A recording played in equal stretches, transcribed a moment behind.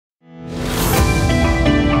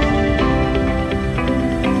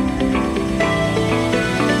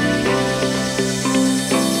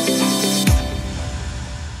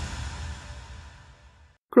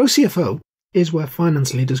Grow CFO is where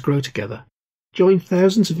finance leaders grow together. Join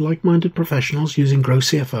thousands of like-minded professionals using Grow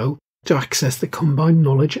CFO to access the combined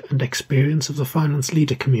knowledge and experience of the finance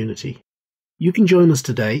leader community. You can join us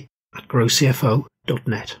today at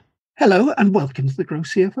growcfo.net. Hello and welcome to the Grow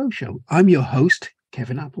CFO Show. I'm your host,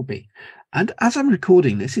 Kevin Appleby. And as I'm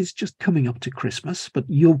recording this, it's just coming up to Christmas, but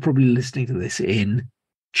you're probably listening to this in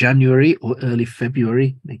January or early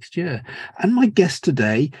February next year. And my guest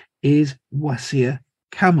today is Wassia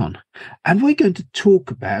Kamon. And we're going to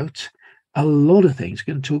talk about a lot of things.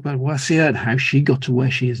 We're going to talk about Wassia and how she got to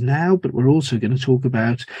where she is now, but we're also going to talk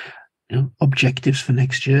about objectives for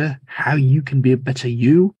next year, how you can be a better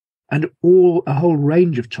you, and a whole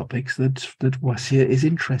range of topics that Wassia is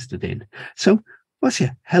interested in. So,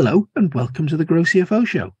 Wassia, hello and welcome to the Grow CFO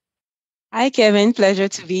Show. Hi, Kevin. Pleasure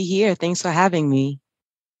to be here. Thanks for having me.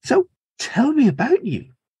 So, tell me about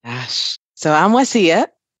you. Gosh. So, I'm Wassia.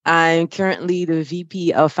 I'm currently the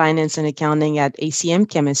VP of Finance and Accounting at ACM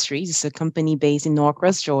Chemistries. It's a company based in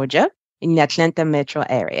Norcross, Georgia, in the Atlanta metro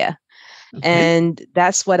area. Okay. And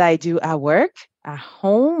that's what I do at work, at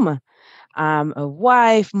home. I'm a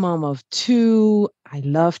wife, mom of two. I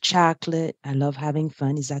love chocolate. I love having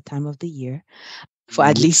fun. It's that time of the year. For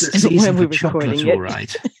at least when we're recording it. All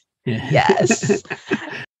right. Yeah. Yes.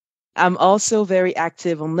 I'm also very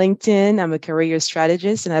active on LinkedIn. I'm a career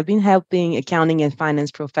strategist, and I've been helping accounting and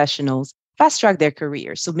finance professionals fast track their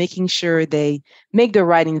careers. So making sure they make the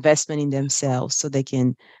right investment in themselves so they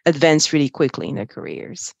can advance really quickly in their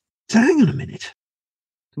careers. So hang on a minute.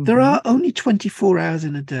 Mm-hmm. There are only 24 hours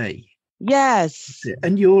in a day. Yes.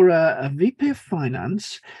 And you're a VP of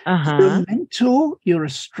finance, You're a mentor, you're a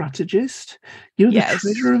strategist, you're the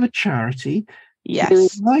treasurer of a charity, you're a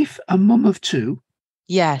wife, a mum of two.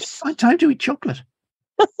 Yes. Find time to eat chocolate.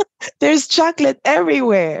 There's chocolate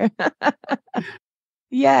everywhere.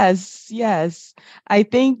 Yes. I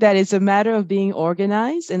think that it's a matter of being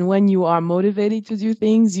organized. And when you are motivated to do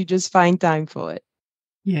things, you just find time for it.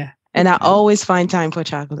 Yeah. And I always find time for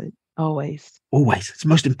chocolate. Always. It's the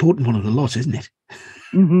most important one of the lot, isn't it?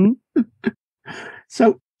 Mm-hmm.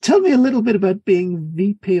 So tell me a little bit about being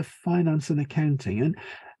VP of Finance and Accounting. And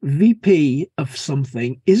VP of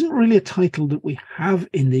something isn't really a title that we have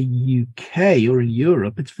in the UK or in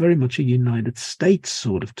Europe. It's very much a United States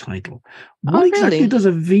sort of title. What exactly does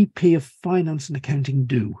a VP of Finance and Accounting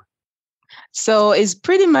do? So it's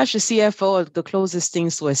pretty much the CFO of the closest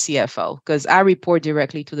things to a CFO, because I report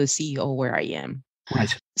directly to the CEO where I am.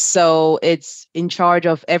 Right. So it's in charge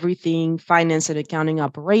of everything finance and accounting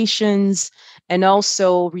operations, and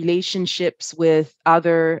also relationships with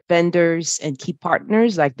other vendors and key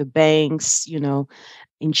partners like the banks,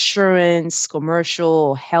 insurance,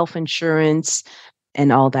 commercial, health insurance,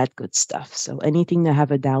 and all that good stuff. So anything that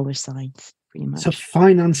have a dollar sign, pretty much. So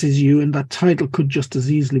finance is you, and that title could just as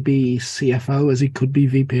easily be CFO as it could be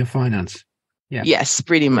VP of Finance. Yeah. Yes,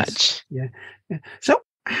 pretty much. Yeah. So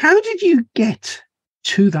how did you get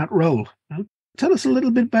to that role? Tell us a little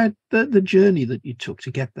bit about the journey that you took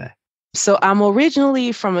to get there. So I'm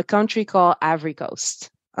originally from a country called Ivory Coast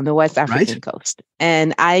on the West African coast.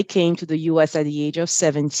 And I came to the US at the age of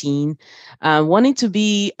 17, wanting to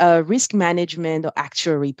be a risk management or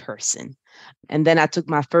actuary person. And then I took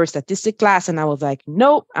my first statistic class and I was like,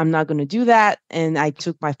 nope, I'm not going to do that. And I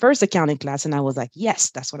took my first accounting class and I was like, yes,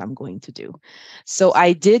 that's what I'm going to do. So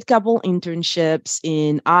I did a couple internships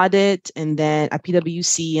in audit and then at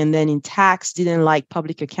PwC and then in tax, didn't like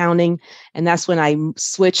public accounting. And that's when I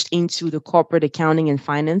switched into the corporate accounting and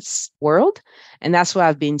finance world. And that's where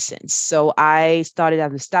I've been since. So I started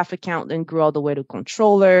as a staff accountant, grew all the way to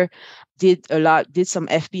controller, did some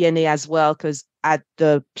FP&A as well, because at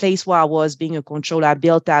the place where I was being a controller, I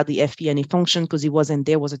built out the FP&A function because it wasn't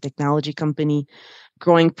there, was a technology company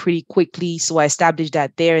growing pretty quickly. So I established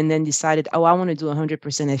that there and then decided, I want to do 100%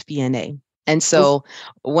 FP&A. And so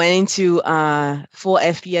went into full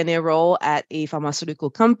FP&A role at a pharmaceutical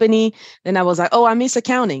company. Then I was like, I miss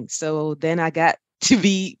accounting. So then I got to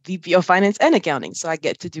be VP of Finance and Accounting. So I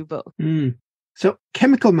get to do both. So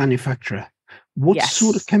chemical manufacturer. What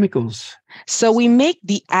sort of chemicals? So we make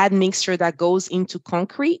the admixture that goes into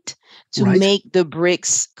concrete to make the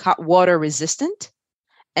bricks water resistant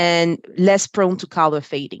and less prone to color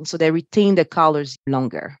fading. So they retain the colors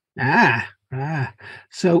longer.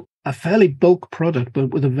 So a fairly bulk product,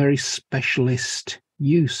 but with a very specialist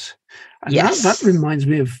use. And that reminds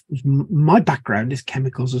me of my background is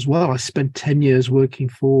chemicals as well. I spent 10 years working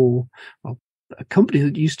for a company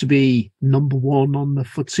that used to be number one on the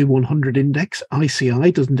FTSE 100 index. ICI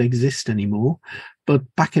doesn't exist anymore. But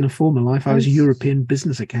back in a former life, I was a European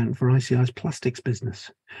business accountant for ICI's plastics business.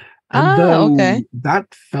 And though Okay.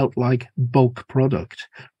 that felt like bulk product,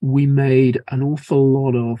 we made an awful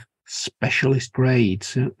lot of specialist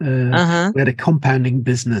grades. Uh-huh. We had a compounding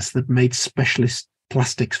business that made specialist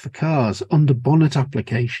plastics for cars, under bonnet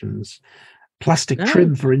applications, plastic Nice.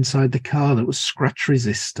 trim for inside the car that was scratch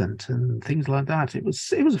resistant and things like that. It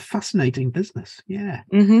was a fascinating business. Yeah.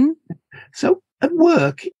 Mm-hmm. So at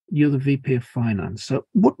work, you're the VP of finance. So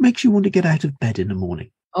what makes you want to get out of bed in the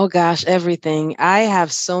morning? Oh gosh, everything. I have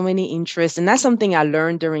so many interests, and that's something I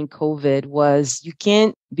learned during COVID was you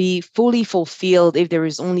can't be fully fulfilled if there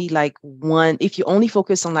is only like one, if you only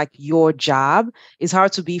focus on like your job, it's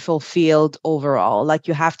hard to be fulfilled overall. Like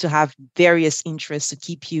you have to have various interests to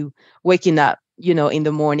keep you waking up, in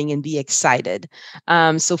the morning and be excited.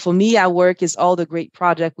 So for me, I work is all the great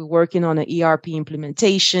project. We're working on an ERP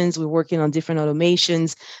implementations. We're working on different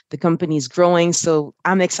automations. The company is growing. So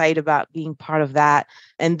I'm excited about being part of that.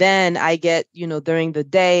 And then I get, during the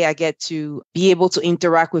day, I get to be able to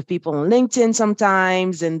interact with people on LinkedIn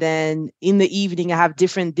sometimes. And then in the evening, I have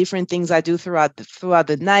different things I do throughout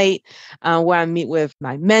the night, where I meet with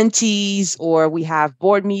my mentees, or we have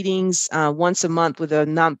board meetings once a month with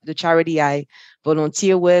the charity I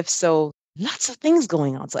volunteer with. So lots of things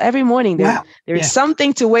going on. So every morning Wow. there is Yeah,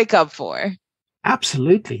 something to wake up for.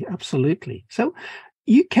 absolutely. Absolutely. So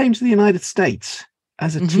you came to the United States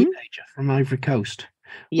as a Hmm. teenager from Ivory Coast.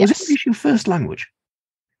 Was Yes. English your first language?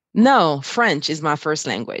 No, French is my first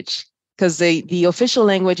language because the official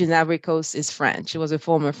language in Ivory Coast is French. It was a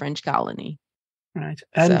former French colony. Right.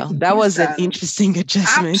 And So that you was an sound interesting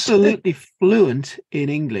adjustment. absolutely fluent in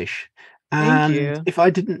English. Thank And you. if I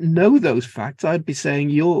didn't know those facts, I'd be saying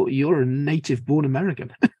you're a native born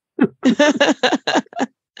American.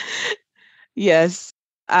 Yes,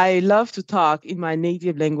 I love to talk in my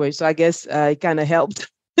native language. So I guess it kind of helped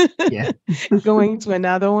Yeah. going to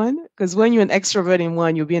another one because when you're an extrovert in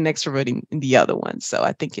one, you'll be an extrovert in the other one. So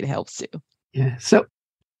I think it helps too. Yeah. So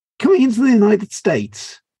coming into the United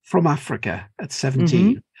States from Africa at Hmm.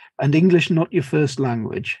 17 and English not your first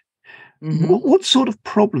language, Hmm. what sort of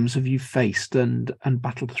problems have you faced and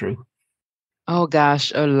battled through? Oh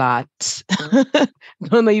gosh, a lot.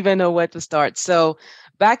 Don't even know where to start. So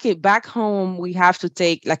back home, we have to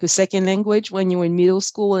take like a second language when you were in middle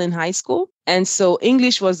school and high school. And so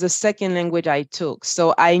English was the second language I took.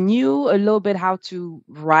 So I knew a little bit how to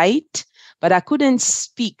write, but I couldn't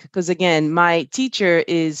speak because again, my teacher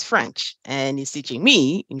is French and he's teaching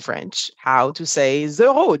me in French how to say the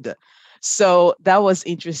road. So that was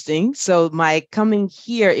interesting. So my coming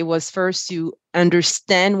here, it was first to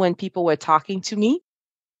understand when people were talking to me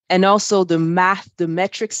and also the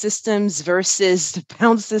metric systems versus the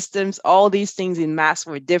pound systems, all these things in math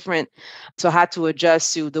were different. So I had to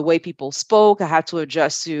adjust to the way people spoke. I had to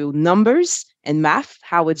adjust to numbers and math,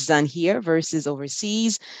 how it's done here versus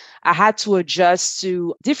overseas. I had to adjust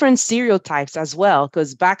to different stereotypes as well,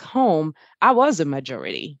 because back home, I was a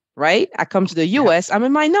majority, right? I come to the Yeah. US, I'm a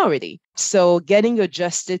minority. So getting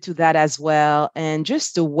adjusted to that as well, and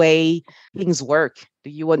just the way things work.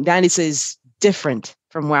 The United States is different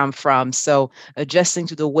from where I'm from. So adjusting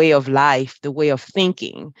to the way of life, the way of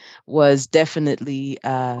thinking was definitely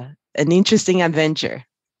an interesting adventure,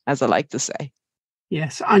 as I like to say.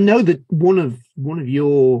 Yes, I know that one of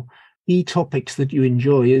your key topics that you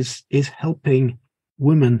enjoy is helping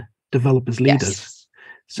women develop as leaders. Yes.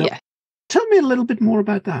 So Yeah. tell me a little bit more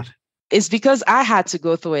about that. It's because I had to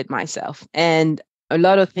go through it myself. And a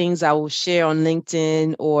lot of things I will share on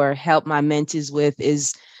LinkedIn or help my mentees with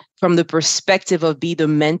is from the perspective of be the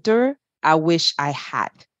mentor I wish I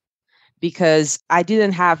had, because I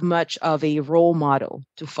didn't have much of a role model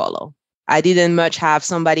to follow. I didn't much have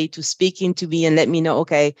somebody to speak into me and let me know,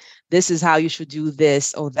 okay, this is how you should do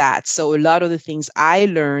this or that. So a lot of the things I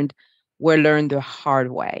learned were learned the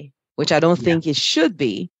hard way, which I don't Yeah. think it should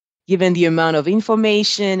be, given the amount of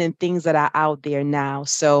information and things that are out there now.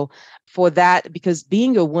 So for that, because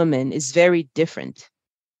being a woman is very different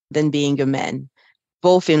than being a man,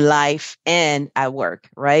 both in life and at work,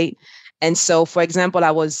 right? And so, for example,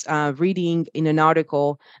 I was reading in an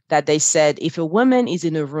article that they said if a woman is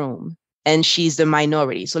in a room and she's the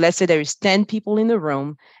minority, so let's say there is 10 people in the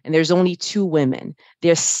room and there's only two women,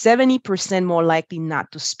 they're 70% more likely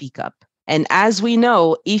not to speak up. And as we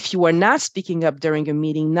know, if you are not speaking up during a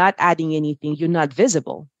meeting, not adding anything, you're not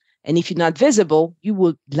visible. And if you're not visible, you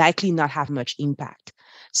will likely not have much impact.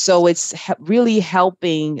 So it's really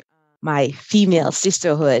helping my female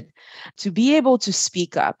sisterhood to be able to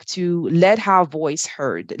speak up, to let our voice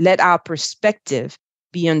heard, let our perspective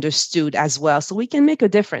be understood as well, so we can make a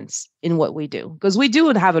difference in what we do. Because we do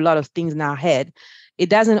have a lot of things in our head. It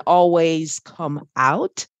doesn't always come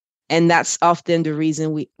out. And that's often the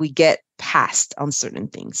reason we get past on certain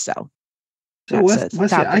things. So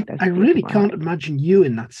Wassia, I really can't imagine you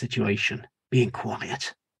in that situation being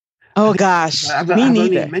quiet. Oh gosh, I've me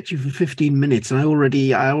neither. only met you for 15 minutes, and I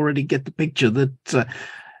already get the picture that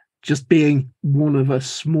just being one of a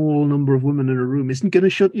small number of women in a room isn't going to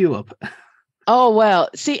shut you up. Oh, well,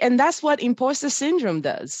 see, and that's what imposter syndrome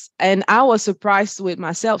does. And I was surprised with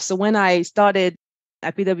myself. So when I started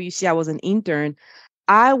at PwC, I was an intern.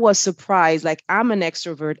 I was surprised. Like, I'm an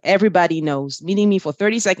extrovert. Everybody knows. Meeting me for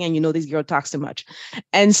 30 seconds, you know, this girl talks too much.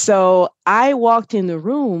 And so I walked in the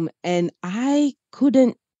room and I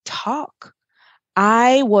couldn't talk.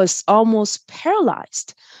 I was almost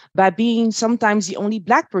paralyzed by being sometimes the only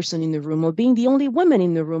Black person in the room, or being the only woman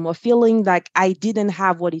in the room, or feeling like I didn't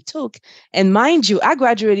have what it took. And mind you, I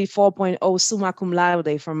graduated 4.0 summa cum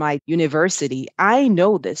laude from my university. I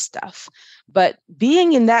know this stuff. But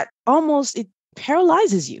being in that, it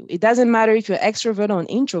paralyzes you. It doesn't matter if you're extrovert or an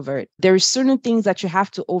introvert. There are certain things that you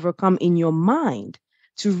have to overcome in your mind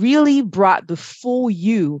to really bring the full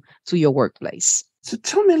you to your workplace. So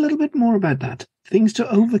tell me a little bit more about that. Things to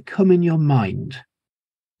overcome in your mind.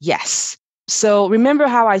 Yes. So remember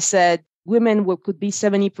how I said women could be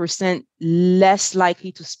 70% less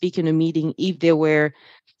likely to speak in a meeting if they were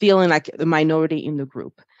feeling like the minority in the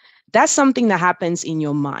group. That's something that happens in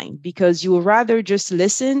your mind because you would rather just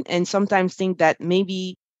listen and sometimes think that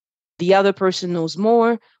maybe the other person knows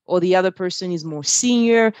more, or the other person is more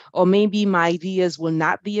senior, or maybe my ideas will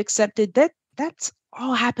not be accepted. That's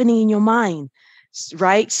all happening in your mind,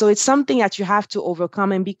 right? So it's something that you have to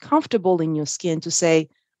overcome and be comfortable in your skin to say,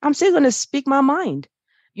 I'm still going to speak my mind.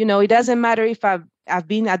 You know, it doesn't matter if I've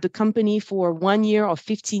been at the company for 1 year or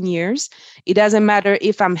 15 years. It doesn't matter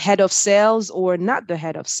if I'm head of sales or not the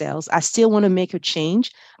head of sales. I still want to make a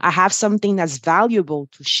change. I have something that's valuable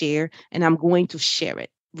to share, and I'm going to share it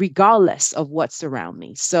regardless of what's around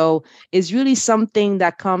me. So it's really something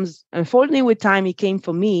that comes, unfortunately, with time. It came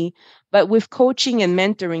for me, but with coaching and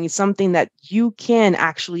mentoring, it's something that you can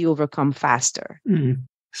actually overcome faster. Mm.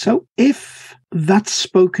 So if that's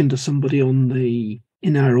spoken to somebody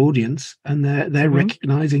in our audience and they're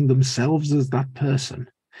recognizing themselves as that person,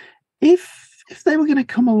 if they were going to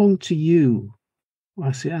come along to you,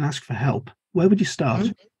 Wassia, and ask for help, where would you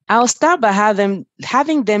start? I'll start by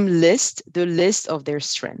having them list the list of their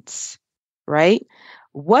strengths, right?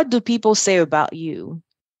 What do people say about you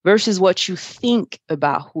versus what you think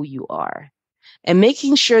about who you are? And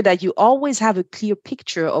making sure that you always have a clear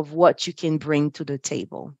picture of what you can bring to the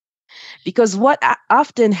table. Because what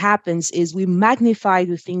often happens is we magnify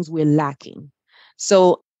the things we're lacking.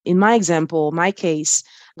 So in my example, my case,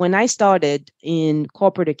 when I started in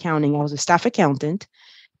corporate accounting, I was a staff accountant.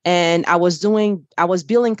 And I was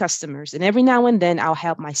billing customers. And every now and then I'll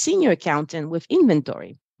help my senior accountant with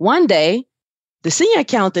inventory. One day, the senior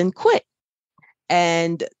accountant quit.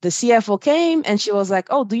 And the CFO came and she was like,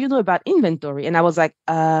 oh, do you know about inventory? And I was like,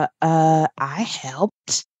 I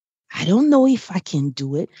helped. I don't know if I can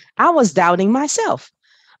do it. I was doubting myself.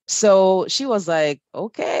 So she was like,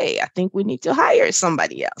 okay, I think we need to hire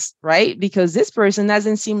somebody else, right? Because this person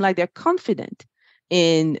doesn't seem like they're confident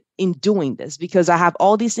in doing this, because I have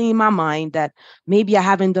all these things in my mind that maybe I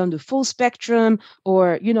haven't done the full spectrum,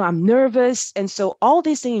 or, you know, I'm nervous. And so all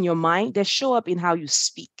these things in your mind, they show up in how you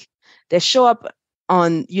speak. They show up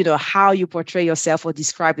on, you know, how you portray yourself or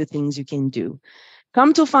describe the things you can do.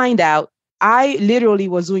 Come to find out, I literally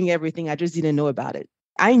was doing everything. I just didn't know about it.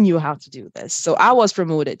 I knew how to do this. So I was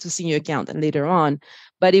promoted to senior accountant later on.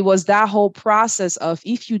 But it was that whole process of,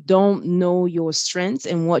 if you don't know your strengths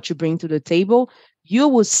and what you bring to the table, you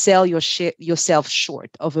will sell yourself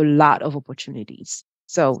short of a lot of opportunities.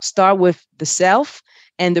 So start with the self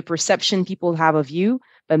and the perception people have of you,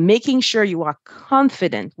 but making sure you are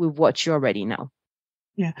confident with what you already know.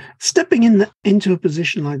 Yeah. Stepping into a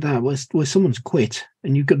position like that where someone's quit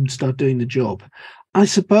and you couldn't start doing the job, I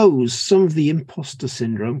suppose some of the imposter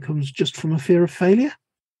syndrome comes just from a fear of failure?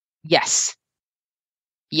 Yes.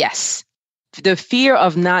 The fear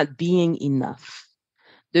of not being enough.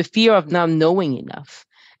 The fear of not knowing enough.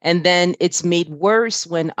 And then it's made worse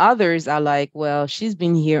when others are like, well, she's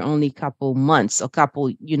been here only a couple months,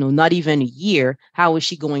 not even a year. How is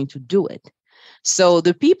she going to do it? So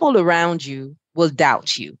the people around you will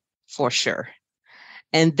doubt you for sure.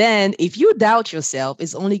 And then if you doubt yourself,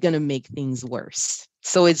 it's only going to make things worse.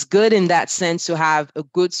 So it's good in that sense to have a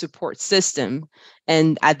good support system.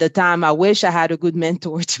 And at the time, I wish I had a good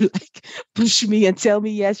mentor to push me and tell me,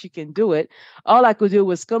 yes, you can do it. All I could do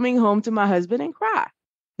was coming home to my husband and cry,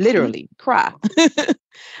 literally cry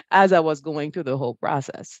as I was going through the whole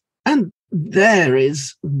process. And there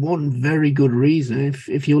is one very good reason.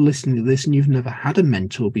 If you're listening to this and you've never had a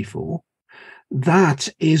mentor before, that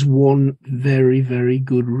is one very, very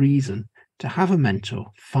good reason to have a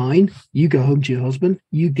mentor. Fine, you go home to your husband,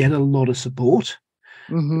 you get a lot of support.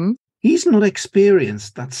 Mm-hmm. He's not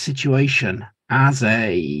experienced that situation as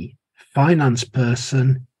a finance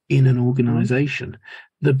person in an organization.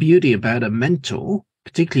 Mm-hmm. The beauty about a mentor,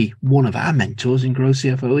 particularly one of our mentors in Grow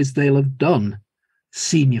CFO, is they'll have done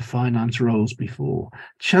senior finance roles before.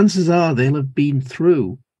 Chances are they'll have been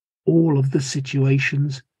through all of the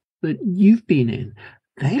situations that you've been in.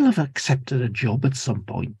 They'll have accepted a job at some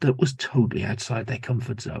point that was totally outside their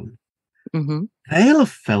comfort zone. Mm-hmm. They'll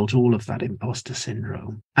have felt all of that imposter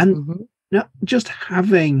syndrome. And just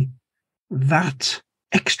having that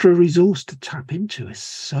extra resource to tap into is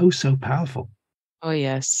so, so powerful. Oh,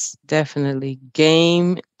 yes, definitely.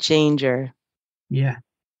 Game changer. Yeah.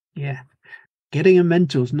 Getting a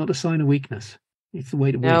mentor is not a sign of weakness. It's the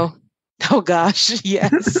way to win. No. Oh, gosh.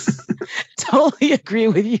 Yes. Totally agree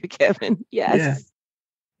with you, Kevin. Yes.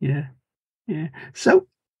 Yeah. So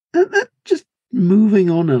just moving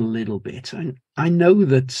on a little bit. I know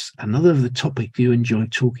that another of the topics you enjoy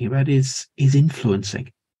talking about is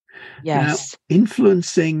influencing. Yes. Now,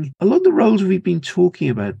 influencing, a lot of the roles we've been talking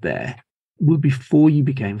about there were before you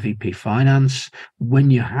became VP Finance, when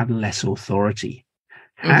you had less authority.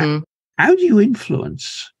 How do you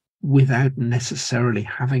influence without necessarily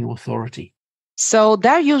having authority? So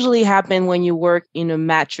that usually happens when you work in a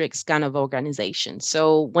matrix kind of organization.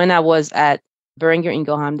 So when I was at Boehringer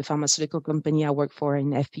Ingelheim, the pharmaceutical company I worked for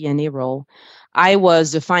in FP&A role, I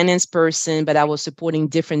was the finance person, but I was supporting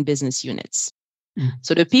different business units.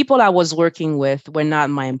 So the people I was working with were not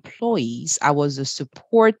my employees. I was a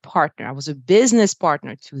support partner. I was a business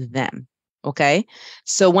partner to them. Okay.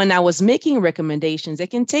 So when I was making recommendations, they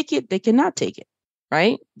can take it, they cannot take it,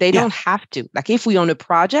 right? They don't have to. Like if we own a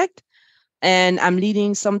project and I'm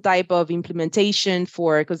leading some type of implementation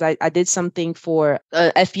because I did something for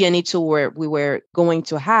FP&A tool where we were going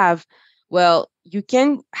to have, well, you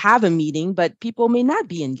can have a meeting, but people may not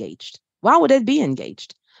be engaged. Why would they be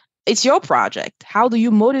engaged? It's your project. How do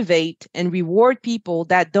you motivate and reward people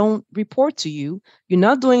that don't report to you? You're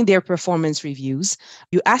not doing their performance reviews.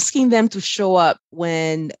 You're asking them to show up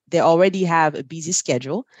when they already have a busy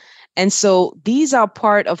schedule. And so these are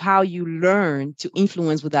part of how you learn to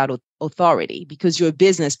influence without authority, because you're a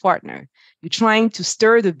business partner. You're trying to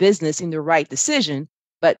stir the business in the right decision,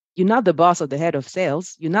 but you're not the boss or the head of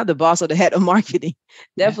sales. You're not the boss or the head of marketing,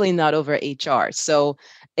 definitely not over HR. So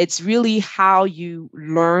it's really how you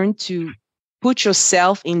learn to put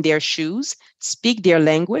yourself in their shoes, speak their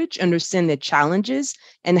language, understand their challenges,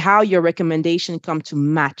 and how your recommendation come to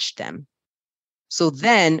match them. So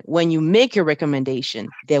then when you make your recommendation,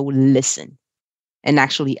 they will listen and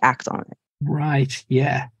actually act on it. Right.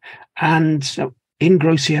 Yeah. And so in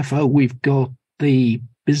Grow CFO, we've got the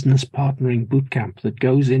business partnering bootcamp that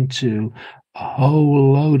goes into a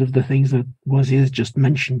whole load of the things that Wassia has just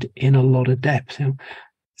mentioned in a lot of depth.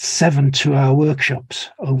 7 2-hour workshops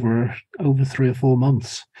over 3 or 4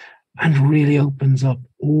 months, and really opens up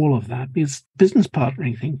all of that, because business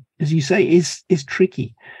partnering thing, as you say, is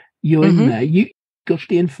tricky. You're in there, you got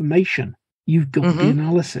the information, you've got the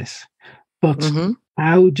analysis, but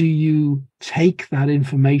how do you take that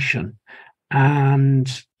information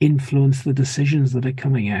and influence the decisions that are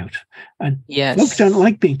coming out? And folks don't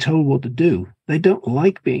like being told what to do. They don't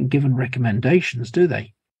like being given recommendations, do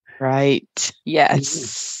they? Right.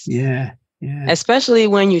 Yes. Yeah. Especially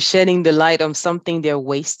when you're shedding the light on something they're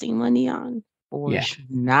wasting money on or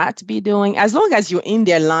should not be doing. As long as you're in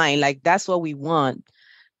their line, like that's what we want,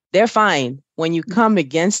 they're fine. When you come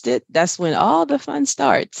against it, that's when all the fun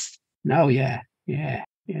starts. No, yeah.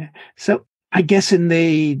 So I guess in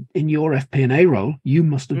your FP&A role, you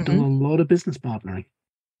must have done a lot of business partnering.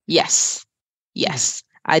 Yes.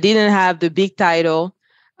 I didn't have the big title.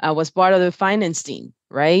 I was part of the finance team,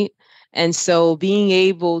 right? And so being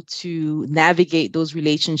able to navigate those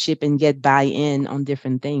relationships and get buy-in on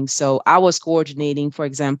different things. So I was coordinating, for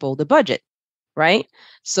example, the budget, right?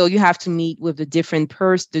 So you have to meet with the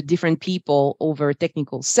different people over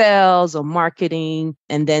technical sales or marketing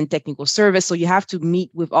and then technical service. So you have to meet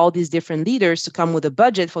with all these different leaders to come with a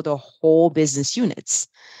budget for the whole business units.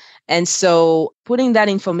 And so putting that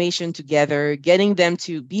information together, getting them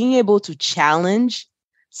to being able to challenge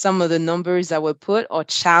some of the numbers that were put or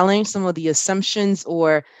challenge some of the assumptions,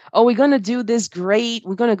 or, oh, we're going to do this great,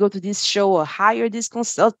 we're going to go to this show or hire this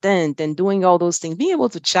consultant, and doing all those things, being able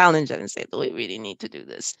to challenge that and say, do we really need to do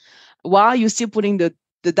this? While you're still putting the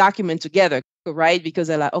document together, right? Because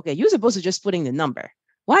they're like, okay, you're supposed to just put in the number.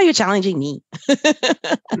 Why are you challenging me?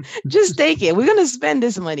 Just take it. We're going to spend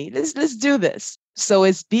this money. Let's do this. So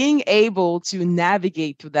it's being able to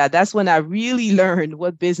navigate through that. That's when I really learned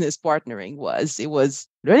what business partnering was. It was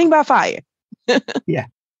learning by fire. Yeah.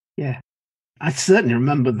 I certainly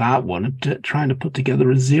remember that one, trying to put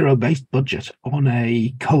together a zero-based budget on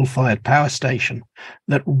a coal-fired power station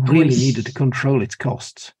that really needed to control its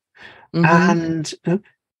costs. And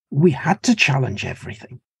we had to challenge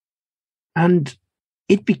everything. And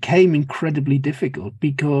it became incredibly difficult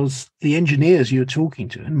because the engineers you were talking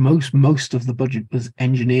to, and most of the budget was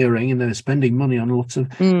engineering, and they were spending money on lots of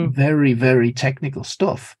very, very technical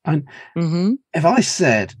stuff. And if I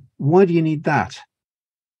said, why do you need that?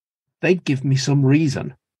 They'd give me some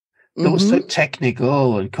reason that was so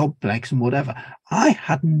technical and complex and whatever. I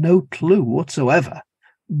had no clue whatsoever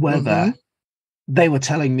whether they were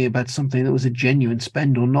telling me about something that was a genuine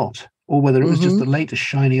spend or not, or whether it was just the latest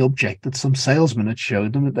shiny object that some salesman had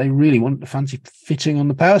showed them that they really wanted to fancy fitting on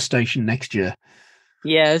the power station next year.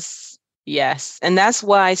 Yes. And that's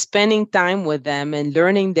why spending time with them and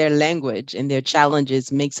learning their language and their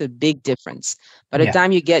challenges makes a big difference. By the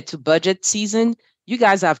time you get to budget season, you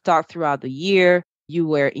guys have talked throughout the year. You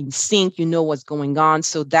were in sync. You know what's going on,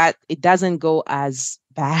 so that it doesn't go as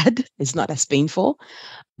bad. It's not as painful,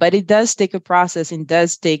 but it does take a process and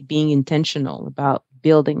does take being intentional about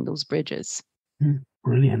building those bridges.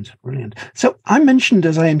 Brilliant. So I mentioned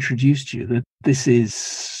as I introduced you that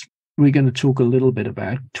we're going to talk a little bit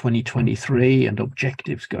about 2023 and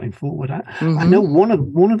objectives going forward. I know one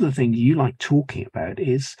of the things you like talking about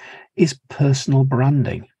is personal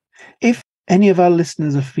branding. If any of our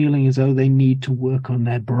listeners are feeling as though they need to work on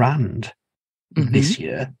their brand this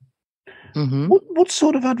year, what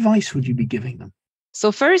sort of advice would you be giving them?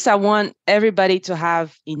 So first, I want everybody to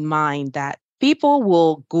have in mind that people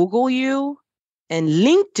will Google you and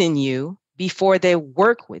LinkedIn you before they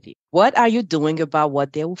work with you. What are you doing about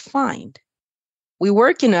what they will find? We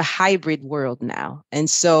work in a hybrid world now. And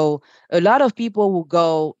so a lot of people will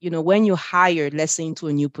go, when you hired, let's say, into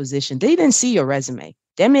a new position, they didn't see your resume.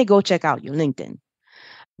 They may go check out your LinkedIn.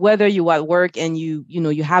 Whether you're at work and you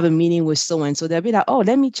have a meeting with so-and-so, they'll be like, oh,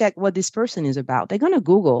 let me check what this person is about. They're going to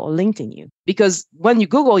Google or LinkedIn you. Because when you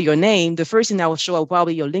Google your name, the first thing that will show up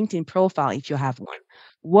probably your LinkedIn profile if you have one.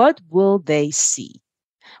 What will they see?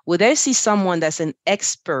 Will they see someone that's an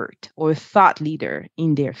expert or a thought leader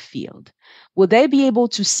in their field? Will they be able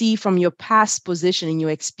to see from your past position in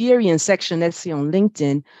your experience section, let's say on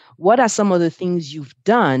LinkedIn, what are some of the things you've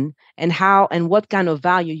done and how and what kind of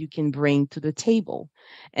value you can bring to the table?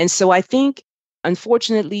 And so I think,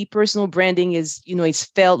 unfortunately, personal branding is, it's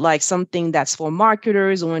felt like something that's for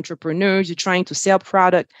marketers or entrepreneurs. You're trying to sell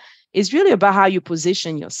product. It's really about how you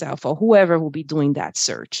position yourself or whoever will be doing that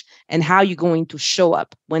search and how you're going to show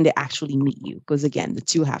up when they actually meet you. Because again, the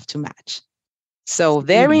two have to match. So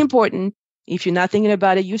very important. If you're not thinking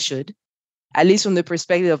about it, you should, at least from the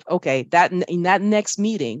perspective of, okay, that in that next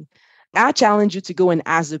meeting, I challenge you to go and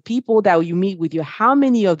ask the people that you meet with you, how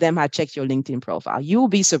many of them have checked your LinkedIn profile? You will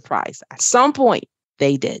be surprised. At some point,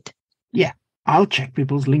 they did. Yeah. I'll check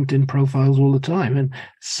people's LinkedIn profiles all the time. And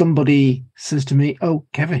somebody says to me, oh,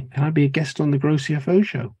 Kevin, can I be a guest on the Grow CFO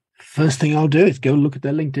show? First thing I'll do is go look at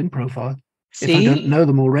their LinkedIn profile. If I don't know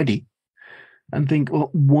them already, and think,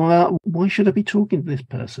 well, why should I be talking to this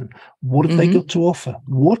person? What have they got to offer?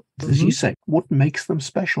 What, as you say, what makes them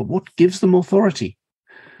special? What gives them authority?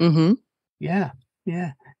 Yeah.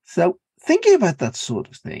 So thinking about that sort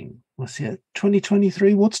of thing, Wassia,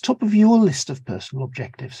 2023, what's top of your list of personal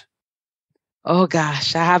objectives? Oh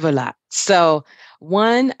gosh, I have a lot. So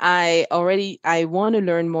one, I want to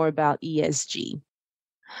learn more about ESG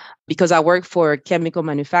because I work for a chemical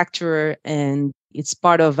manufacturer and it's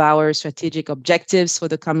part of our strategic objectives for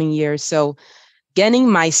the coming year. So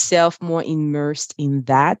getting myself more immersed in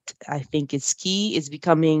that, I think is key. It's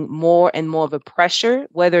becoming more and more of a pressure,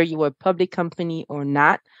 whether you're a public company or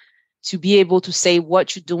not, to be able to say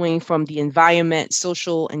what you're doing from the environment,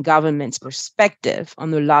 social, and government's perspective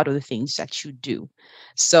on a lot of the things that you do.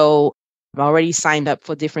 So I've already signed up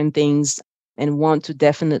for different things and want to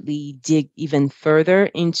definitely dig even further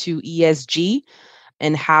into ESG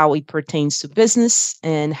and how it pertains to business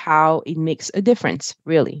and how it makes a difference,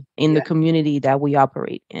 really, in the community that we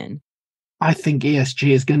operate in. I think ESG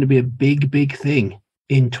is going to be a big, big thing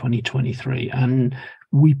in 2023. And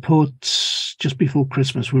we put, just before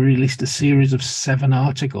Christmas, we released a series of 7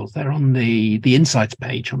 articles. They're on the Insights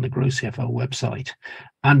page on the Grow CFO website.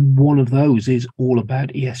 And one of those is all about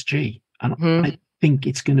ESG. And I think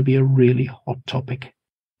it's going to be a really hot topic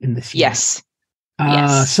in this year. Yes.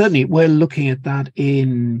 Yes. Certainly, we're looking at that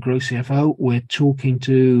in Grow CFO. We're talking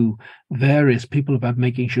to various people about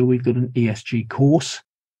making sure we've got an ESG course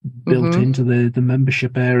built into the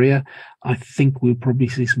membership area. I think we'll probably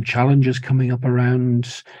see some challenges coming up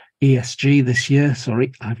around ESG this year.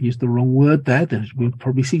 Sorry, I've used the wrong word there. We'll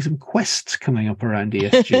probably see some quests coming up around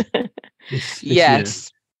ESG this year.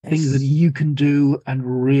 Things that you can do and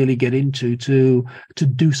really get into to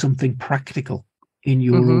do something practical in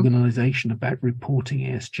your organization about reporting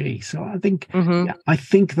ESG. So I think I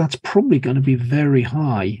think that's probably going to be very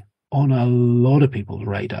high on a lot of people's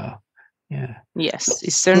radar. Yeah. Yes,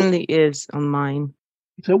 it certainly is on mine.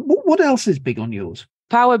 So what else is big on yours?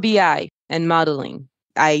 Power BI and modeling.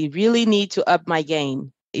 I really need to up my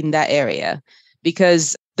game in that area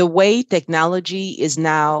because the way technology is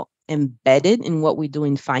now embedded in what we do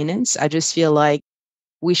in finance, I just feel like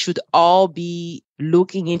we should all be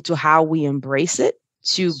looking into how we embrace it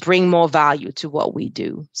to bring more value to what we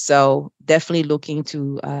do. So definitely looking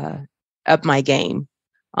to up my game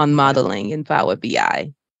on modeling in Power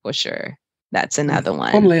BI for sure. That's another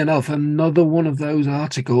one. Funnily enough, another one of those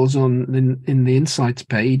articles in the Insights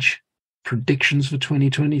page, predictions for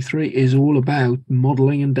 2023, is all about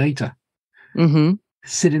modeling and data.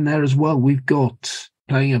 Sitting there as well, we've got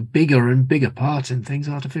playing a bigger and bigger part in things,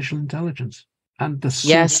 artificial intelligence. And the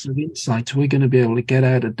sorts of insights we're going to be able to get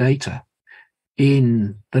out of data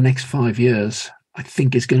in the next 5 years, I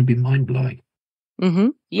think is going to be mind-blowing.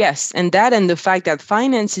 Yes. And the fact that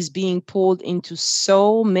finance is being pulled into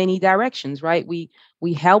so many directions, right? We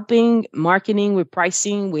helping marketing with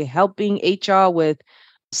pricing, we're helping HR with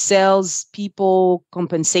sales people,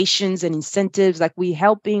 compensations and incentives, like we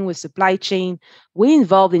helping with supply chain. We're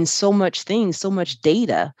involved in so much things, so much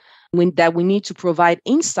data that we need to provide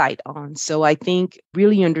insight on. So I think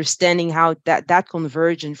really understanding how that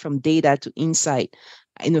conversion from data to insight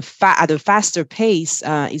at a faster pace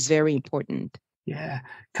is very important. Yeah,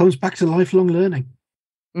 comes back to lifelong learning.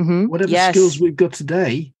 Whatever skills we've got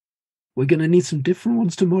today, we're going to need some different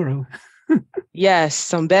ones tomorrow. Yes,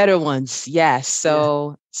 some better ones. Yes.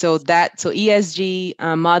 So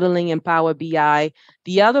ESG modeling and Power BI.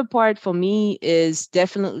 The other part for me is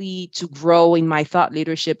definitely to grow in my thought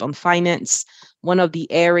leadership on finance. One of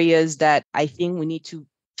the areas that I think we need to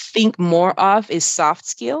think more of is soft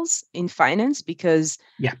skills in finance, because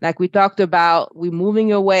like we talked about, we're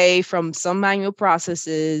moving away from some manual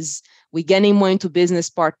processes. We're getting more into business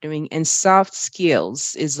partnering, and soft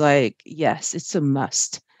skills is like, yes, it's a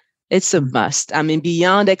must. It's a must. I mean,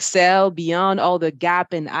 beyond Excel, beyond all the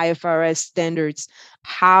GAAP and IFRS standards,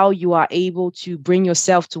 how you are able to bring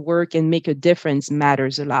yourself to work and make a difference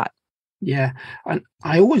matters a lot. Yeah. And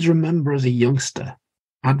I always remember as a youngster,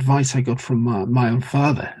 advice I got from my own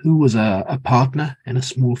father, who was a partner in a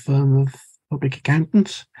small firm of public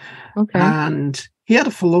accountants. And he had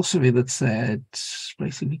a philosophy that said,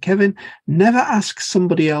 basically, Kevin, never ask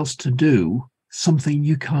somebody else to do something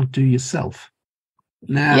you can't do yourself.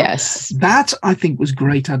 Now, that I think was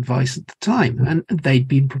great advice at the time. And they'd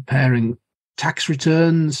been preparing tax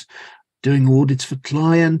returns, doing audits for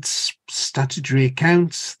clients, statutory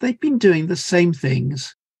accounts. They'd been doing the same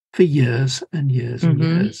things for years and years and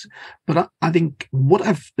years. But I think what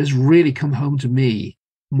has really come home to me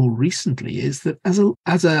more recently is that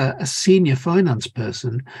as a senior finance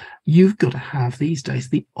person, you've got to have these days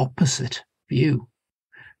the opposite view,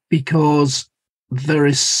 because there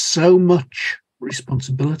is so much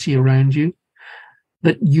responsibility around you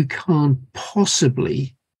that you can't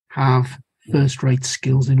possibly have first-rate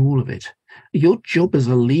skills in all of it. Your job as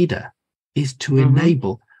a leader is to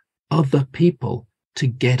enable other people to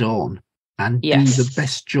get on and do the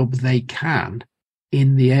best job they can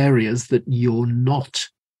in the areas that you're not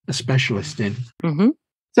a specialist in.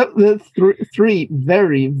 So the three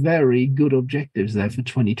very, very good objectives there for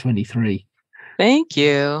 2023. Thank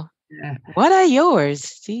you. Yeah. What are yours?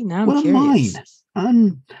 See, now I'm curious.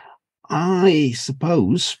 Mine? I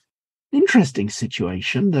suppose, interesting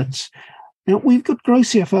situation that we've got Grow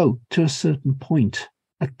CFO to a certain point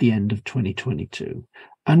at the end of 2022,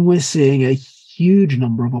 and we're seeing a huge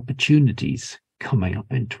number of opportunities coming up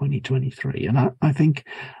in 2023. And I think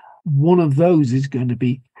one of those is going to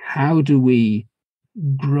be, how do we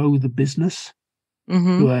grow the business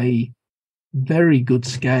to a very good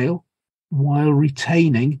scale while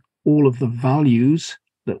retaining all of the values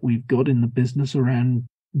that we've got in the business around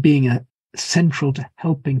being central to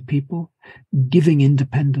helping people, giving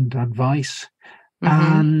independent advice,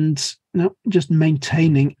 and just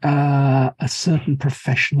maintaining a certain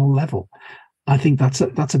professional level. I think that's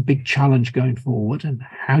a big challenge going forward. And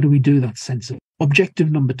how do we do that sensibly?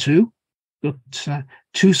 Objective number 2 got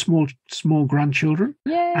two small grandchildren.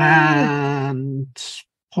 Yay! And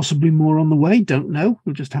possibly more on the way. Don't know.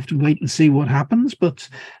 We'll just have to wait and see what happens. But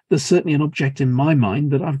there's certainly an object in my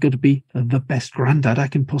mind that I've got to be the best granddad I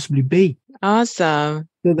can possibly be. Awesome.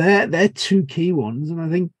 So they're two key ones. And I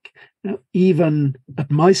think even at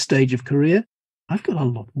my stage of career, I've got a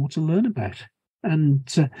lot more to learn about. And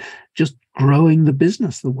just growing the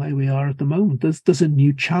business the way we are at the moment. There's a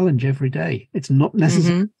new challenge every day. It's not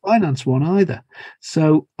necessarily a finance one either.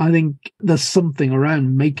 So I think there's something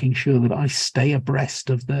around making sure that I stay abreast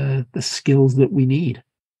of the skills that we need.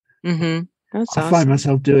 Mm-hmm. That's I find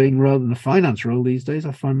myself doing, rather than a finance role these days,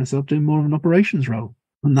 I find myself doing more of an operations role.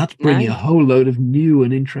 And that's bringing a whole load of new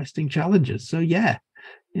and interesting challenges. So yeah,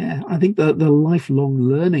 I think the lifelong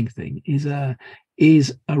learning thing is a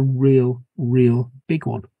real big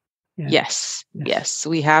one. Yeah. Yes.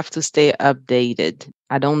 We have to stay updated.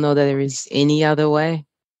 I don't know that there is any other way.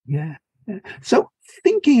 Yeah. So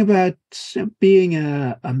thinking about being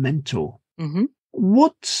a mentor,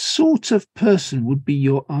 what sort of person would be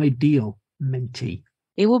your ideal mentee?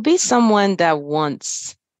 It will be someone that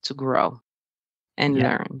wants to grow and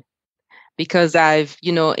learn. Because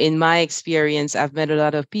in my experience, I've met a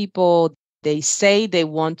lot of people. They say they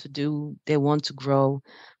want to grow,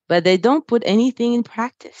 but they don't put anything in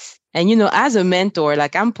practice. And, as a mentor,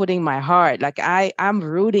 like I'm putting my heart, like I'm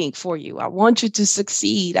rooting for you. I want you to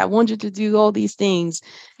succeed. I want you to do all these things.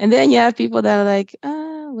 And then you have people that are like,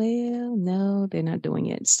 oh, well, no, they're not doing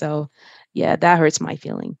it. So yeah, that hurts my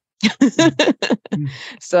feeling.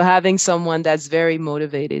 So having someone that's very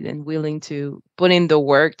motivated and willing to put in the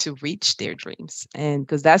work to reach their dreams, and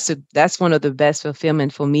because that's one of the best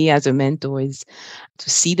fulfillment for me as a mentor is to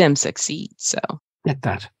see them succeed. So get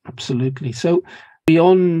that, absolutely. So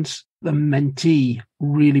beyond the mentee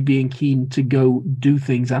really being keen to go do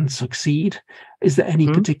things and succeed, is there any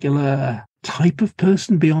particular type of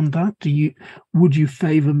person beyond that? Would you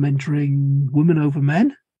favor mentoring women over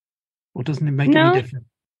men, or doesn't it make any difference?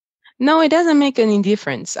 No, it doesn't make any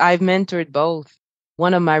difference. I've mentored both.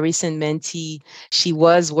 One of my recent mentee, she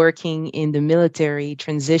was working in the military,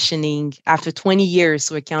 transitioning after 20 years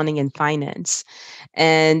to accounting and finance.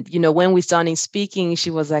 And, when we started speaking, she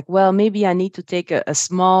was like, well, maybe I need to take a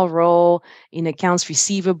small role in accounts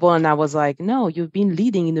receivable. And I was like, no, you've been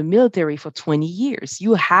leading in the military for 20 years.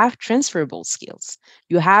 You have transferable skills.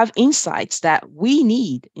 You have insights that we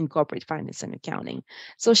need in corporate finance and accounting.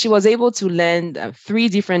 So she was able to land 3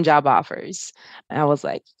 different job offers. And I was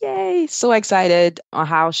like, yay, so excited on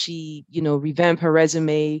how she, revamped her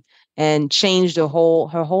resume and changed her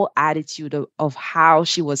whole attitude of how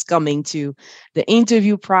she was coming to the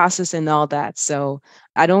interview process and all that. So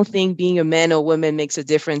I don't think being a man or woman makes a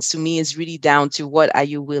difference. To me, it's really down to what are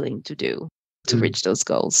you willing to do to reach those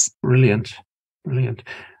goals. Brilliant.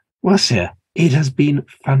 Wassia, it has been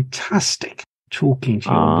fantastic talking to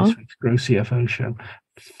you on this week's Grow CFO show.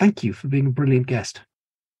 Thank you for being a brilliant guest.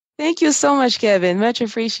 Thank you so much, Kevin. Much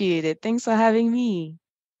appreciated. Thanks for having me.